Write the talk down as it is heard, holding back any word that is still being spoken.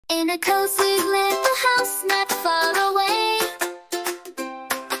In a cozy little house not far away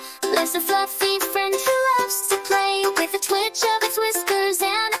lives a fluffy friend who loves to play with a twitch of its whiskers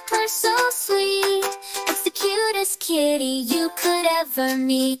and a purr so sweet. It's the cutest kitty you could ever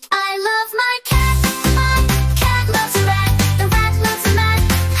meet. I love my cat. My cat loves a rat. The rat loves a mat.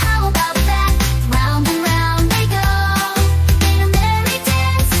 How about that? Round and round they go in a merry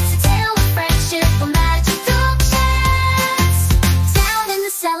dance. It's a tale of friendship, a magical chance. Down in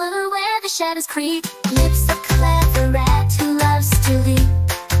the cellar where the shadows creep lives a clever rat who loves to leap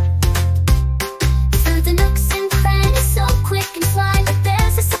through the nooks and crannies so quick and sly, but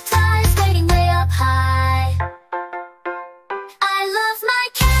there's a surprise waiting way up high. I love my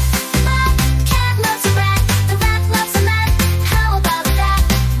cat. My cat loves a rat. The rat loves a mat. How about that?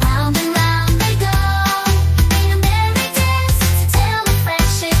 Round and round they go in a merry dance. It's a tale of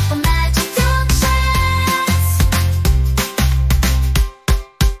friendship, a magical chance.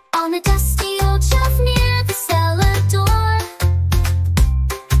 On a dusty old shelf near the cellar door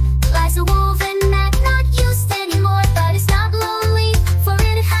lies a woven mat not used anymore, but it's not lonely, for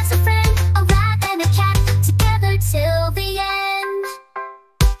in it has a friend, a rat and a cat together till the end.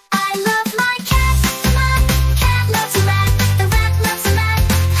 I love my cat. My cat loves a rat. The rat loves a mat.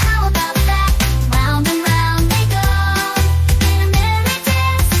 How about that? Round and round they go in a merry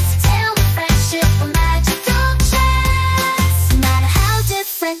dance. It's a tale of friendship, a magical chance. No matter how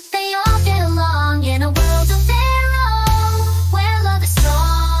different, they all get along in a world of their own, where love is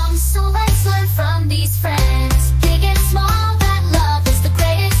strong. So let's learn from these friends, big and small, that love is the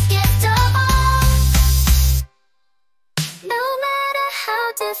greatest gift of all. No matter how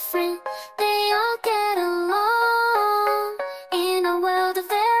different, they all get along in a world of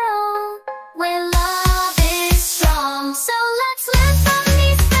their own, where love is strong. So let's learn from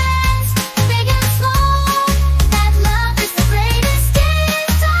these friends, big and small, that love is the greatest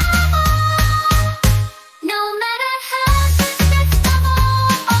gift of all. No matter how different of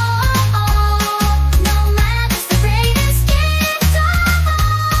all, no matter's the greatest gift of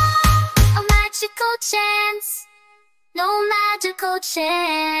all. A magical chance. No magical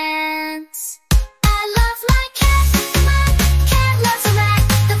chance. I love my cat. My cat loves a rat.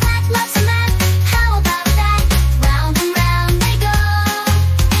 The rat loves a mat. How about that? Round and round they go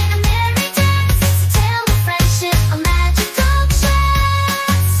in a merry dance. It's a tale of friendship, a magical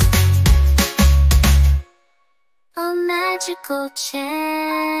chance. A magical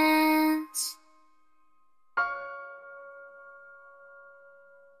chance.